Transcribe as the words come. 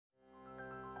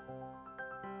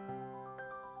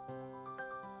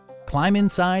Climb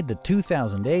inside the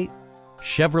 2008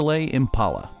 Chevrolet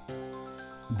Impala.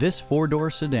 This four-door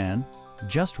sedan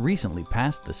just recently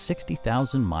passed the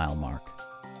 60,000-mile mark.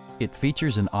 It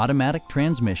features an automatic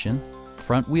transmission,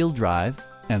 front-wheel drive,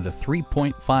 and a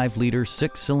 3.5-liter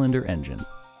six-cylinder engine.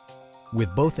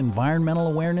 With both environmental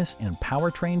awareness and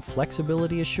powertrain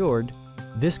flexibility assured,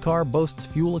 this car boasts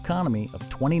fuel economy of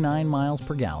 29 miles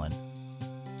per gallon.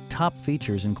 Top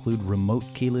features include remote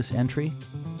keyless entry,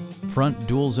 front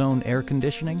dual-zone air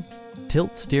conditioning,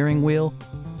 tilt steering wheel,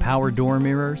 power door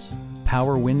mirrors,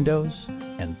 power windows,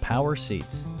 and power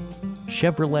seats.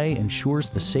 Chevrolet ensures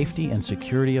the safety and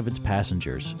security of its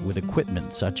passengers with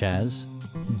equipment such as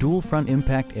dual front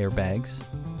impact airbags,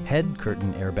 head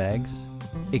curtain airbags,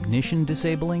 ignition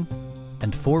disabling,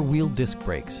 and four-wheel disc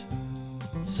brakes.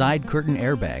 Side curtain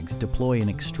airbags deploy in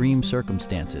extreme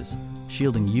circumstances,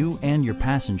 shielding you and your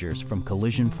passengers from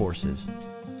collision forces.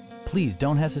 Please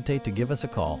don't hesitate to give us a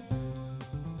call.